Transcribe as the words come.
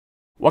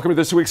Welcome to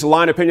this week's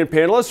Line Opinion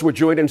Panelists. We're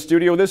joined in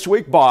studio this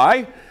week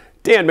by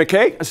Dan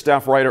McKay, a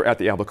staff writer at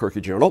the Albuquerque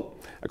Journal.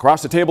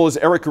 Across the table is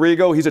Eric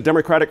Griego. He's a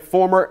Democratic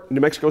former New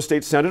Mexico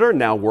State Senator,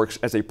 now works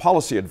as a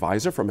policy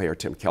advisor for Mayor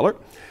Tim Keller.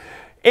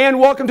 And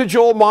welcome to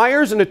Joel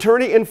Meyers, an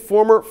attorney and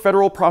former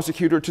federal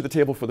prosecutor, to the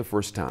table for the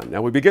first time.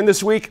 Now, we begin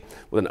this week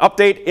with an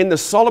update in the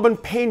Solomon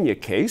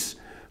Peña case.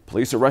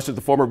 Police arrested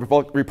the former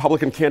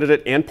Republican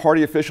candidate and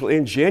party official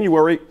in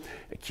January,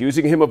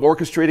 accusing him of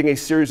orchestrating a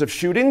series of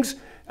shootings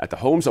at the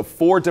homes of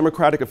 4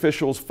 Democratic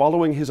officials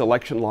following his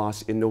election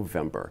loss in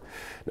November.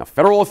 Now,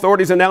 federal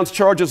authorities announced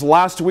charges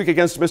last week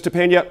against Mr.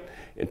 Peña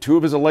and 2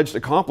 of his alleged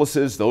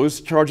accomplices. Those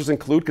charges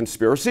include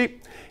conspiracy,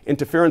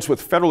 interference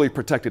with federally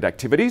protected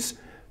activities,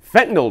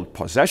 fentanyl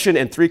possession,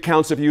 and 3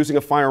 counts of using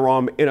a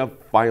firearm in a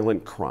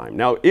violent crime.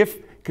 Now,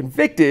 if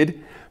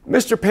convicted,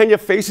 Mr. Peña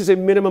faces a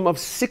minimum of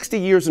 60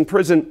 years in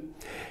prison.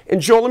 And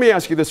Joel, let me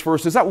ask you this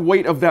first. Does that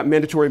weight of that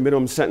mandatory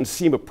minimum sentence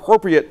seem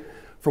appropriate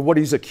for what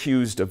he's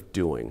accused of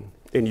doing,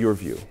 in your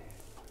view?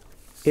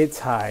 It's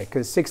high,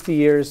 because 60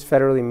 years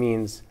federally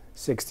means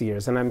 60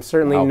 years. And I'm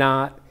certainly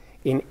not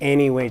in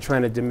any way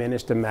trying to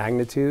diminish the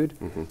magnitude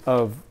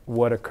of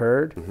what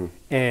occurred.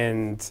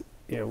 And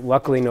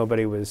luckily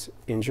nobody was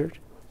injured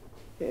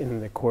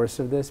in the course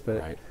of this,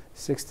 but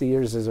 60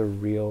 years is a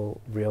real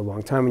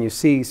long time when you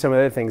see some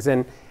other things.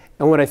 And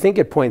what I think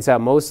it points out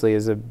mostly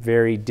is a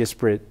very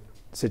disparate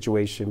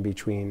situation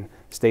between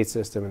the state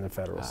system and the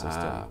federal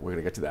system. We're going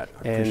to get to that.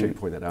 I appreciate you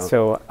pointing that out.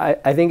 So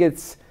I think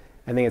it's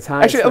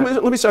high. Actually,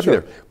 let me stop you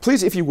there.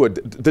 Please, if you would,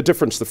 the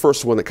difference, the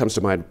first one that comes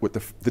to mind with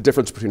the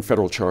difference between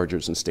federal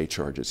charges and state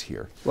charges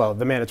here. Well,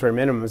 the mandatory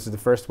minimum is the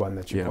first one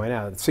that you point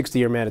out.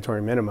 60-year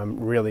mandatory minimum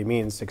really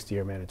means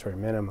 60-year mandatory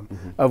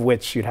minimum, of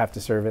which you'd have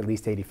to serve at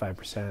least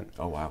 85%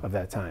 of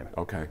that time.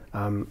 Okay.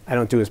 I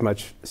don't do as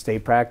much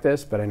state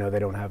practice, but I know they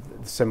don't have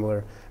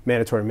similar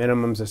mandatory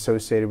minimums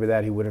associated with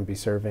that. He wouldn't be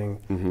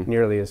serving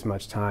nearly as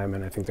much time,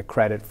 and I think the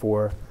credit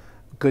for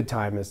good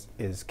time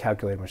is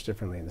calculated much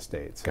differently in the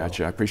states.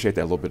 Gotcha. I appreciate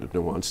that little bit of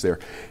nuance there.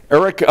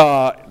 Eric,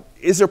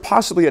 is there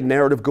possibly a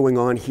narrative going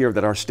on here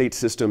that our state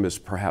system is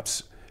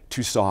perhaps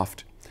too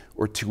soft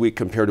or too weak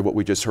compared to what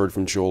we just heard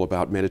from Joel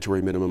about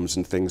mandatory minimums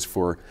and things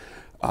for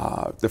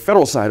the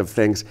federal side of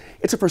things?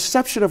 It's a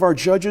perception of our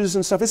judges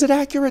and stuff. Is it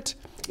accurate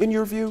in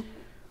your view?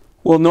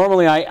 Well,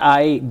 normally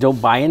I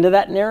don't buy into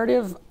that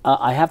narrative.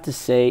 I have to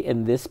say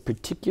in this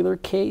particular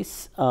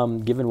case,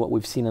 given what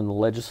we've seen in the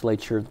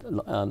legislature,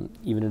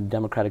 even in a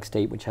Democratic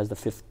state, which has the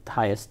 5th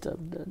highest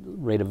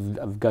rate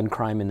of gun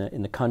crime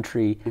in the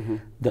country,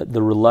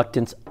 the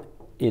reluctance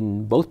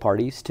in both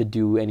parties to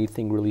do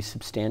anything really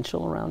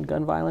substantial around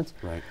gun violence.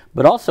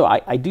 But also,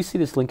 I do see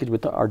this linkage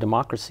with our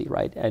democracy,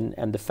 right?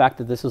 And the fact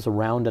that this is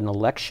around an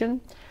election.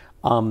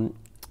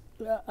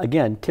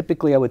 Again,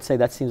 typically I would say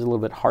that seems a little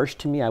bit harsh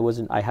to me.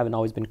 I haven't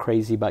always been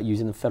crazy about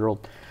using the federal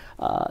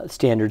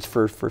standards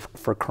for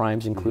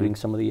crimes, including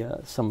some of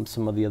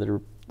the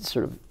other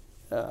sort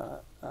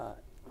of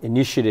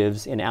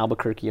initiatives in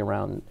Albuquerque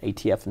around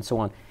ATF and so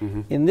on.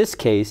 In this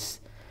case,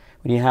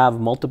 when you have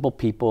multiple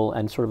people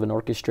and sort of an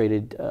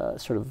orchestrated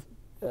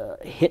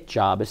hit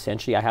job,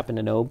 essentially, I happen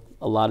to know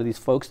a lot of these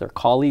folks, they're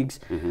colleagues.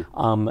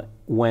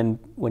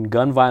 When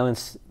gun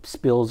violence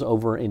spills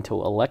over into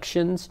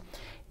elections,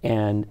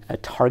 and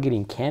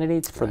targeting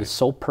candidates for the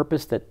sole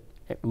purpose that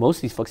most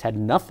of these folks had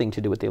nothing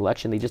to do with the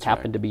election. They just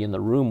happened to be in the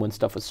room when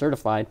stuff was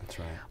certified.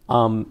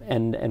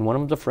 And one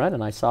of them's a friend,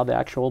 and I saw the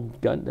actual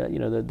gun,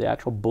 the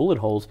actual bullet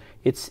holes.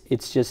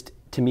 It's just,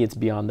 to me, it's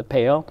beyond the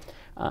pale.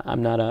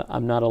 I'm not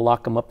a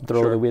lock them up and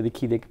throw away the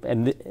key.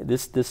 And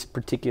this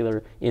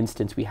particular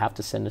instance, we have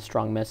to send a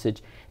strong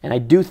message. And I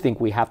do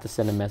think we have to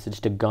send a message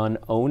to gun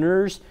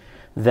owners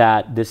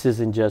that this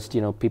isn't just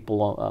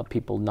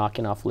people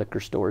knocking off liquor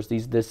stores.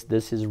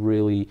 This is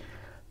really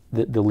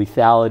the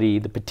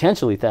lethality, the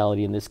potential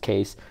lethality in this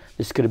case.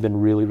 This could have been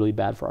really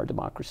bad for our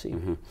democracy.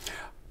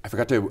 I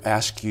forgot to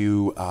ask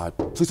you.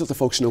 Please let the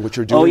folks know what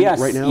you're doing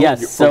right now.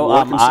 Yes. So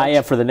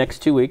I for the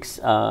next 2 weeks,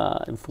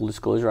 in full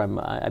disclosure,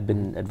 I've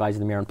been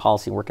advising the mayor on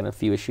policy and working on a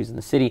few issues in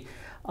the city.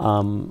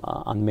 On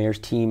the mayor's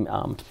team,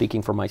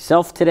 speaking for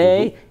myself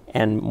today.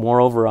 And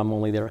moreover, I'm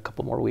only there a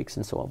couple more weeks,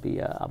 and so I'll be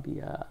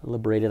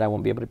liberated. I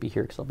won't be able to be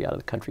here because I'll be out of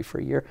the country for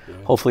a year.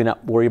 Hopefully,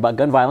 not worry about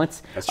gun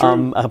violence. That's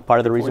true. Part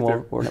of the reason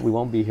we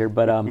won't be here.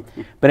 But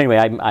anyway,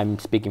 I'm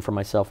speaking for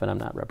myself, and I'm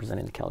not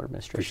representing the Keller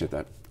administration. Appreciate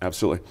that.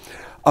 Absolutely.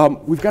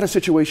 We've got a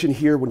situation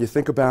here, when you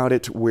think about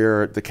it,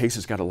 where the case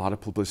has got a lot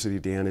of publicity,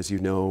 Dan, as you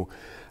know,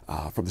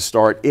 from the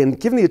start. And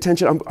given the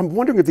attention, I'm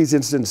wondering if these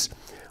incidents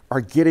are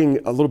getting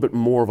a little bit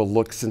more of a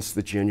look since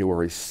the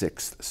January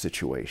 6th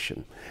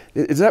situation.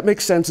 Does that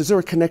make sense? Is there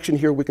a connection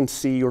here we can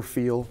see or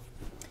feel?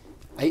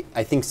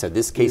 I think so.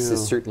 This case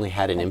has certainly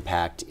had an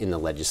impact in the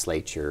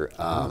legislature.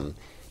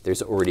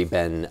 There's already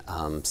been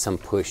some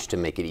push to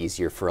make it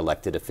easier for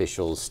elected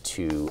officials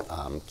to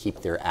keep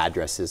their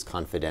addresses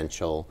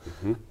confidential.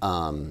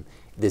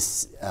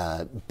 This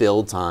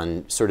builds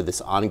on sort of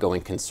this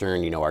ongoing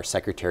concern. You know, our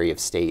Secretary of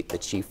State, the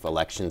Chief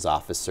Elections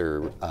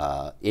Officer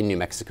in New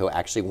Mexico,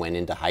 actually went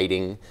into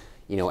hiding,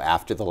 you know,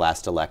 after the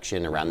last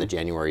election, around the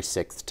January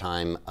 6th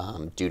time,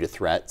 due to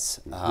threats.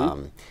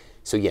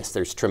 So yes,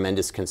 there's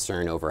tremendous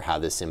concern over how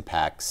this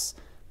impacts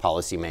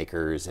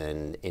policymakers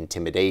and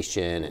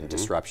intimidation and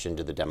disruption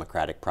to the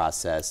democratic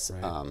process.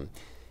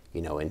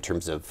 You know, in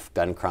terms of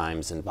gun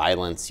crimes and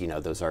violence, you know,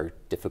 those are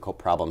difficult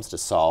problems to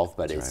solve,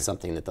 but it's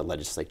something that the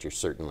legislature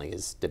certainly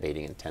is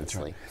debating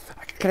intensely.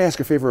 Can I ask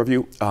a favor of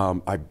you?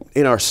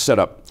 In our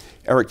setup,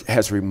 Eric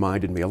has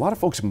reminded me, a lot of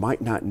folks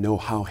might not know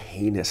how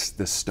heinous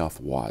this stuff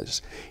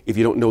was if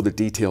you don't know the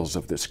details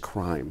of this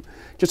crime.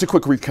 Just a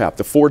quick recap,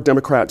 the 4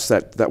 Democrats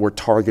that were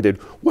targeted,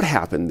 what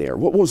happened there?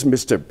 What was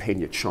Mr.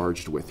 Peña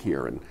charged with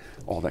here and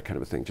all that kind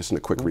of a thing? Just in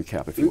a quick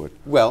recap, if you would.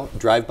 Well,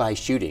 drive-by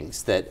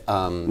shootings that,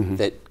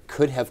 that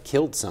could have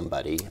killed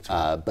somebody,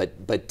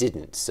 but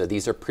didn't. So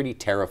these are pretty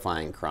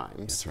terrifying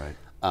crimes. That's right.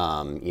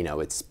 You know,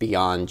 it's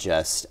beyond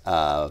just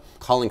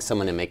calling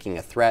someone and making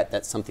a threat.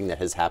 That's something that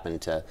has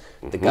happened to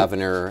the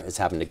governor, has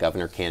happened to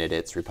governor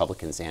candidates,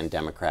 Republicans and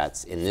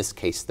Democrats. In this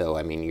case, though,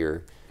 I mean,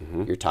 you're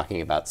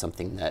talking about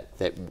something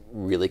that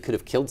really could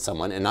have killed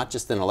someone, and not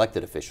just an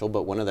elected official,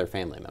 but one of their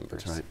family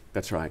members. That's right.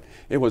 That's right.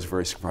 It was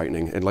very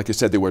frightening, and like you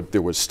said,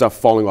 there was stuff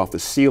falling off the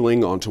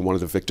ceiling onto one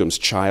of the victim's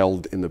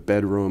child in the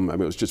bedroom. I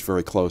mean, it was just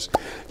very close.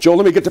 Joel,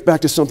 let me get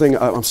back to something.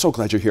 I'm so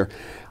glad you're here.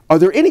 Are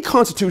there any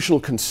constitutional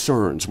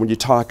concerns when you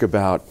talk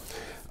about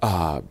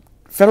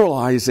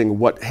federalizing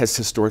what has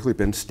historically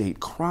been state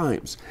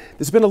crimes?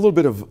 There's been a little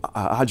bit of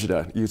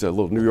agita, use a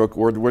little New York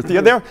word with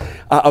you there,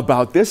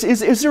 about this. Is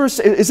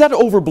that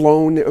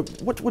overblown?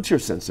 What's your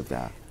sense of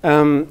that?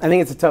 I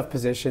think it's a tough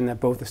position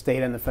that both the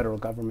state and the federal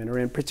government are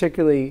in,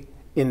 particularly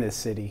in this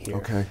city here.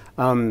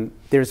 Okay.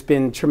 There's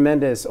been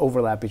tremendous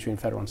overlap between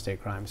federal and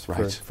state crimes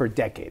for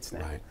decades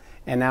now. Right.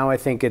 And now I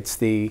think it's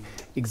the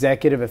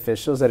executive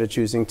officials that are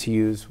choosing to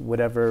use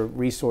whatever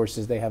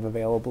resources they have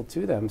available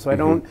to them. So I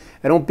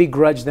don't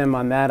begrudge them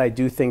on that. I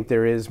do think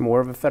there is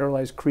more of a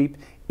federalized creep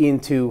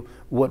into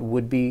what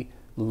would be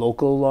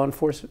local law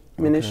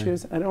enforcement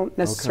issues. I don't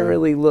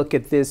necessarily look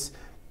at this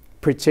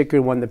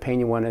particular one, the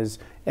Peña one,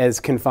 as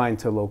confined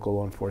to local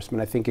law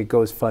enforcement. I think it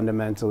goes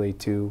fundamentally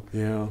to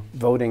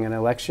voting an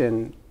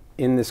election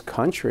in this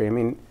country. I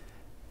mean,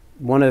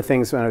 one of the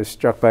things when I was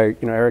struck by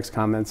Eric's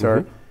comments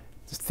are,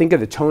 just think of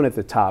the tone at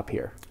the top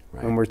here.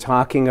 Right. When we're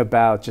talking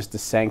about just the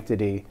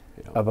sanctity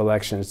of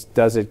elections,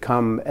 does it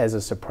come as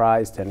a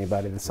surprise to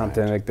anybody that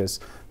something like this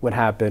would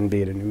happen,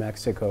 be it in New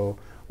Mexico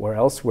or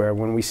elsewhere,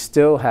 when we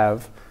still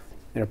have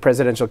a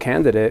presidential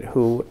candidate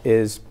who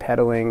is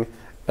peddling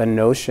a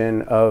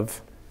notion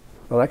of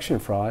election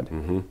fraud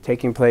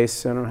taking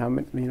place, I don't know how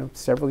many,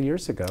 several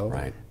years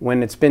ago,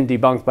 when it's been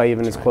debunked by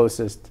even his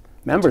closest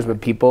members, but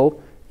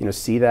people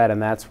see that,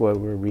 and that's what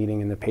we're reading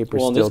in the papers.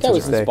 Well, and still this guy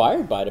was today.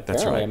 inspired by it,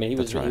 apparently. I mean, he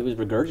was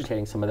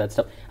regurgitating some of that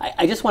stuff.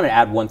 I just want to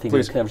add one thing.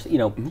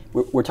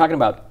 We're talking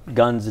about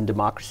guns and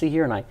democracy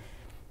here, and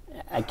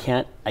I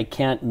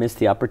can't miss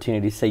the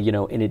opportunity to say,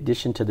 in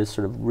addition to this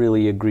sort of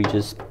really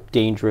egregious,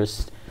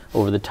 dangerous,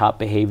 over-the-top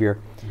behavior,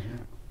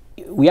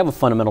 we have a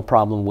fundamental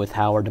problem with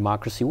how our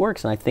democracy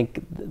works, and I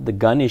think the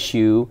gun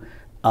issue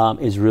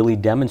is really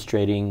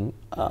demonstrating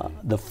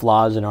the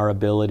flaws in our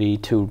ability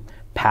to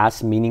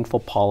pass meaningful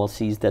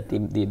policies that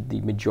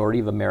the majority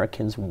of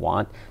Americans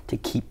want to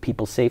keep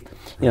people safe.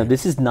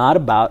 This is not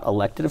about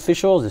elected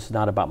officials. This is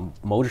not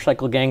about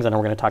motorcycle gangs. I know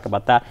we're going to talk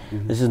about that.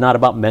 This is not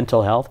about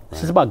mental health.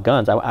 This is about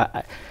guns.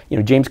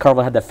 James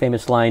Carville had that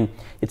famous line,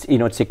 it's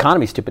the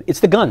economy, stupid. It's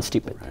the gun,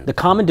 stupid. The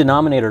common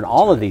denominator in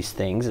all of these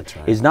things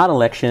is not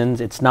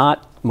elections. It's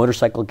not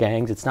motorcycle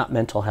gangs. It's not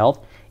mental health.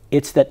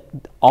 It's that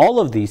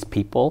all of these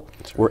people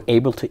were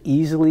able to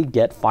easily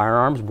get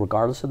firearms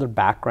regardless of their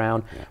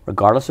background,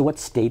 regardless of what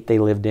state they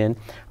lived in.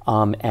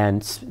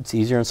 And it's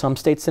easier in some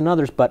states than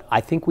others. But I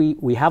think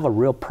we have a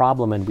real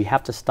problem, and we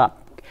have to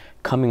stop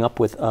coming up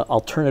with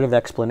alternative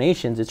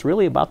explanations. It's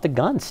really about the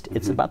guns.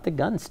 It's about the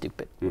gun,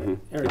 stupid.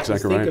 Eric,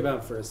 just think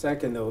about for a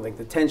second, though, like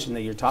the tension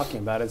that you're talking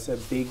about. It's a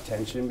big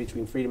tension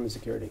between freedom and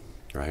security.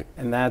 Right.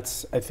 And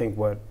that's, I think,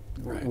 what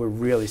we're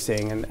really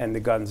seeing, and the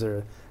guns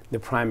are the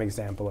prime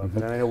example of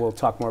it. And I know we'll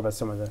talk more about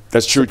some of the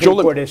Supreme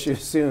Court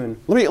issues soon.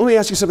 Let me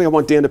ask you something I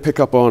want Dan to pick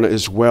up on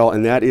as well,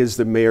 and that is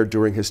the mayor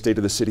during his State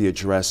of the City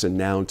address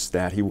announced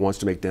that he wants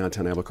to make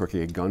downtown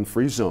Albuquerque a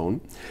gun-free zone.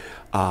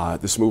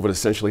 This move would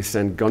essentially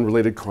send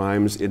gun-related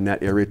crimes in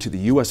that area to the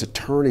U.S.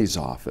 Attorney's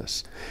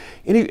Office.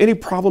 Any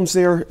problems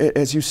there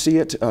as you see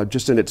it,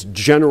 just in its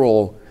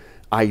general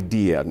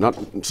idea, not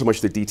so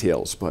much the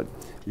details, but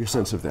your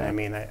sense of that? I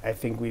mean, I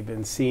think we've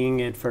been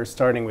seeing it first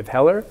starting with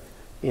Heller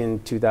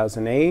in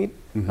 2008,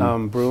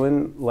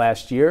 Bruin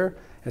last year,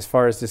 as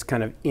far as this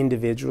kind of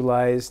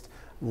individualized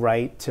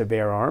right to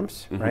bear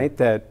arms, right,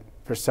 that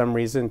for some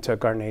reason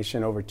took our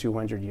nation over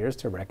 200 years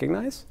to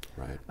recognize.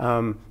 Right.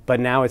 But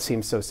now it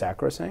seems so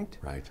sacrosanct.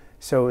 Right.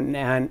 So,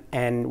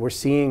 and we're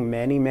seeing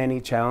many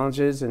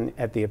challenges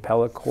at the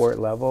appellate court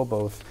level,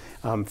 both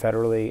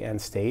federally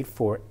and state,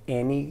 for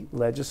any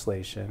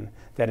legislation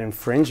that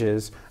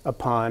infringes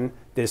upon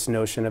this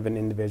notion of an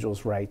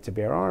individual's right to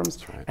bear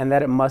arms, right. and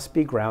that it must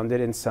be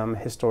grounded in some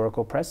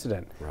historical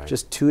precedent. Right.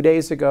 Just 2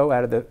 days ago,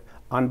 out of the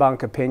en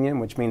banc opinion,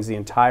 which means the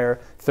entire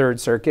Third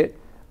Circuit,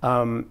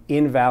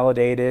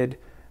 invalidated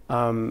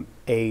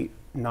a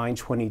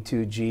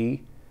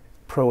 922G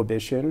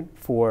prohibition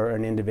for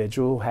an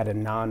individual who had a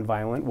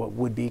nonviolent, what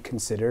would be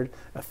considered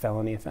a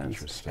felony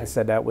offense, and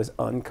said that was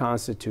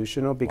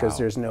unconstitutional because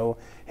there's no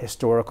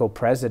historical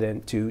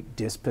precedent to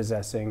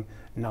dispossessing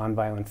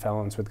nonviolent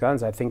felons with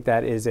guns. I think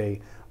that is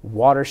a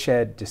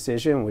watershed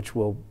decision which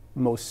will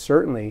most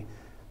certainly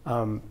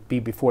be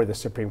before the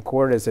Supreme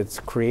Court, as it's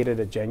created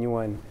a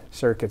genuine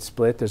circuit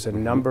split. There's a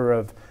number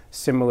of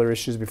similar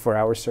issues before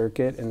our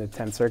circuit in the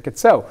 10th Circuit.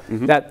 So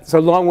that's a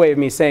long way of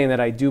me saying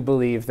that I do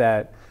believe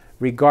that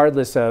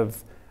regardless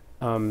of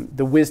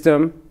the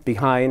wisdom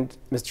behind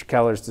Mr.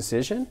 Keller's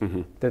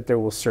decision, that there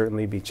will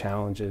certainly be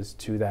challenges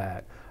to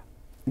that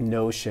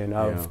notion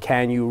of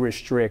can you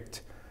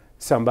restrict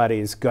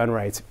somebody's gun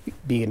rights,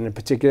 be it in a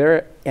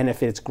particular, and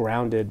if it's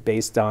grounded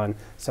based on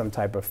some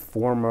type of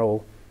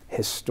formal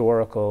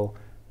historical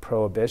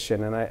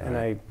prohibition. And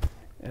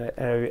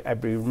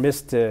I'd be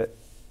remiss to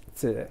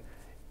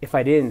if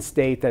I didn't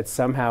state that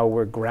somehow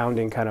we're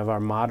grounding kind of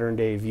our modern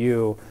day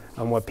view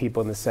on what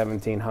people in the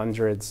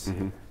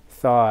 1700s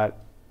thought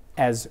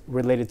as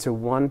related to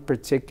one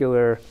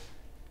particular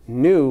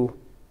new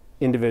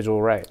individual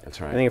right.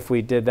 That's right. I think if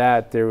we did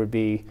that, there would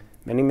be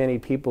many, many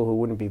people who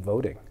wouldn't be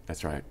voting.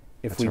 That's right.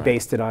 If we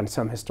based it on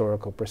some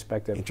historical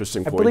perspective.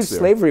 Interesting I points believe there.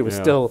 slavery was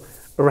still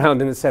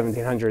around in the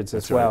 1700s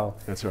as well.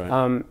 That's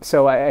right.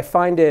 So I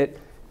find it,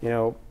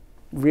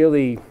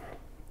 really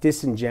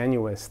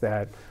disingenuous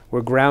that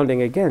we're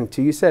grounding, again,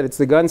 you said it's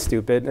the gun,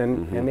 stupid,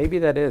 and maybe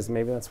that is.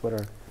 Maybe that's what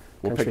our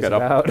country's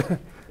about.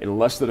 In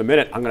less than a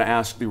minute, I'm going to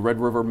ask the Red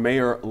River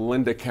Mayor,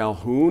 Linda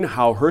Calhoun,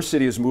 how her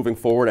city is moving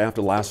forward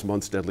after last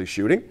month's deadly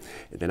shooting.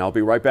 And then I'll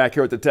be right back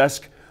here at the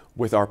desk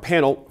with our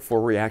panel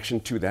for reaction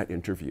to that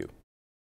interview.